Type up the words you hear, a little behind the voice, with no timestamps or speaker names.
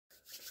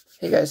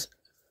Hey guys,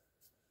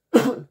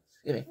 excuse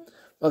me.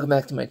 Welcome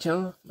back to my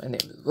channel. My name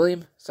is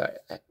William. Sorry,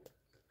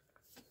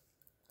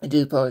 I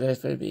do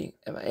apologize for being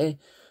MIA.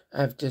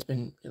 I've just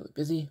been really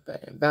busy,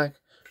 but I'm back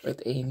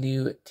with a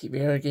new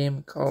TBR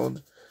game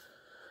called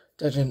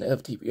Dungeon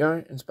of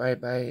TBR,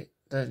 inspired by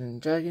Dungeons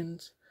 &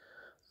 Dragons.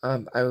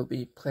 I will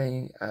be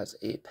playing as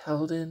a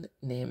paladin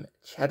named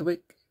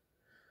Chadwick.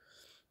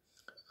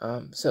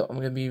 So I'm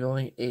going to be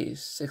rolling a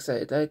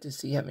 6-sided die to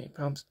see how many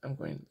prompts I'm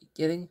going to be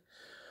getting.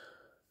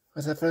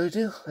 Without further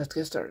ado, let's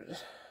get started.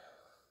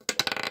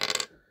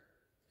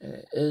 And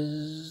it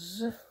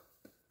is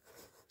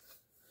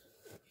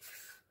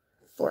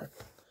 4.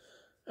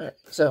 Alright,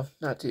 so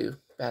not too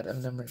bad of a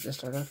number to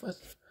start off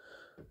with.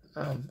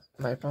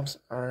 My prompts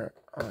are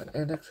on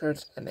index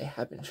cards and they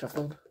have been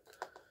shuffled.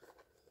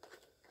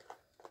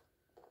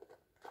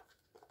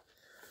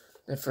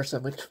 The first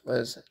of which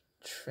was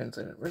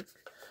translated work.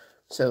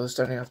 So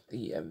starting off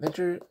the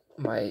adventure,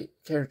 my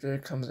character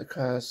comes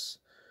across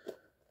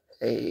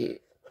a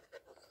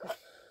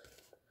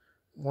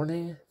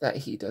warning that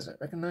he doesn't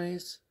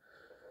recognize.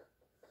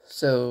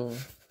 So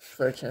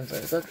for a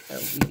translated book,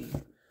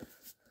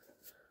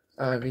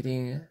 I'll be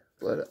reading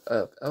Blood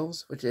of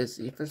Elves, which is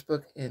the first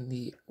book in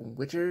the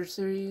Witcher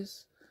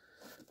series,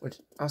 which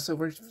also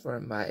works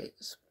for my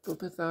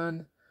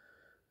Spoopathon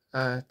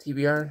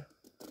TBR,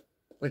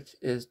 which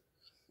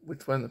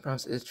one of the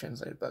prompts is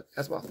translated book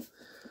as well.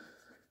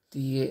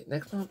 The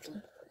next prompt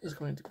is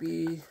going to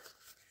be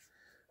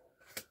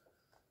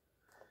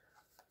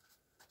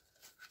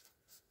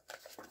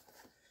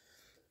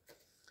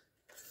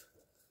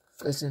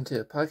listen to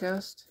a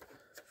podcast.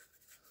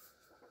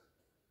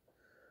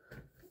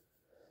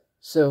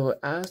 So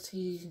as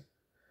he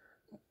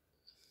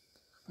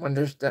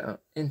wanders down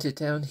into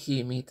town,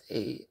 he meets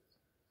a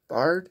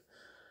bard.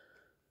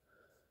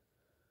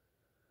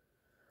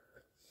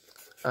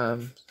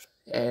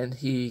 And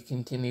he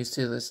continues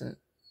to listen.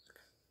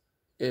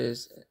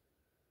 Is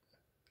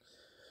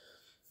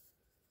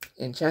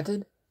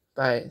enchanted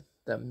by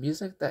the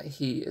music that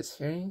he is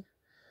hearing.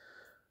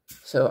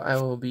 So I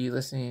will be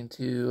listening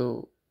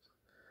to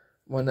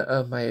one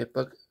of my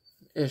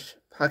book-ish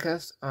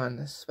podcasts on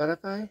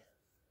Spotify.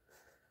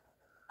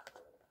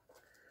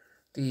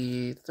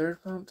 The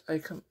third prompt I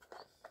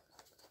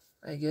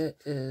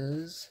get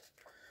is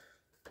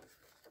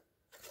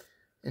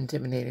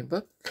intimidating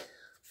book.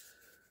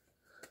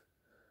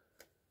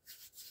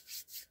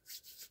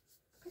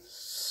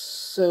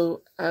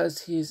 So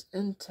as he's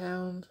in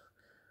town,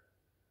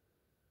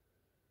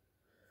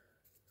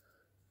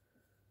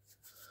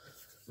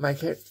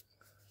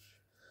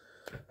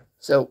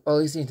 while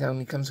he's in town,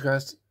 he comes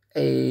across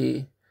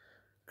a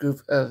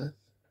group of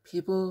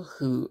people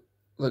who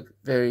look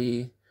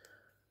very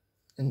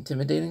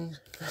intimidating.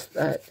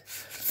 That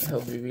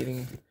he'll be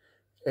reading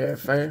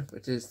Heir,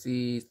 which is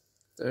the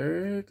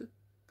third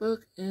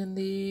book in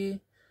the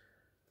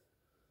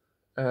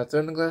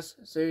Throne of Glass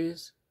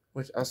series,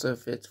 which also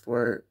fits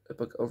for a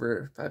book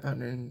over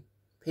 500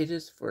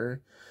 pages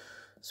for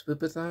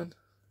Spoopathon.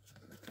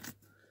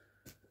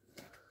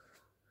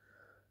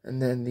 And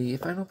then the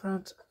final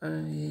prompt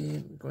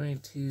I'm going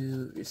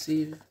to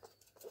receive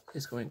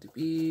is going to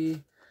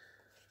be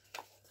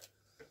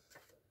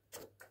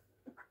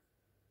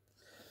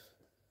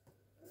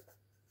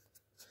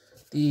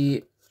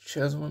the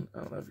Chosen One. I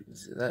don't know if you can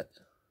see that.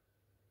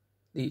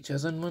 The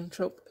Chosen One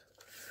trope,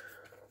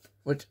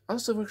 which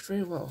also works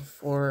very well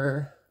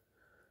for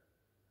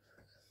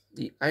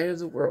the Eye of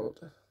the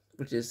World,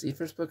 which is the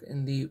first book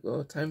in the Wheel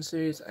of Time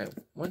series. I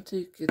want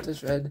to get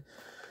this read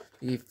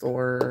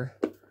before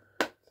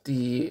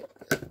the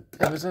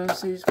Amazon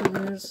series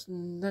premieres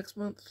next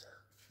month.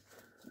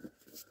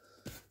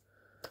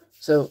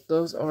 So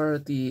those are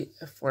the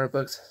 4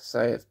 books.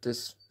 Sorry if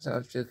this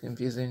sounds too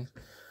confusing.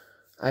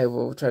 I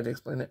will try to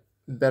explain it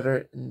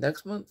better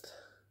next month.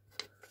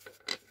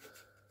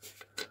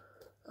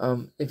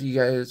 If you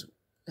guys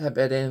have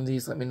read any of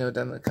these, let me know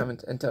down in the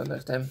comments. Until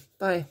next time,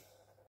 bye.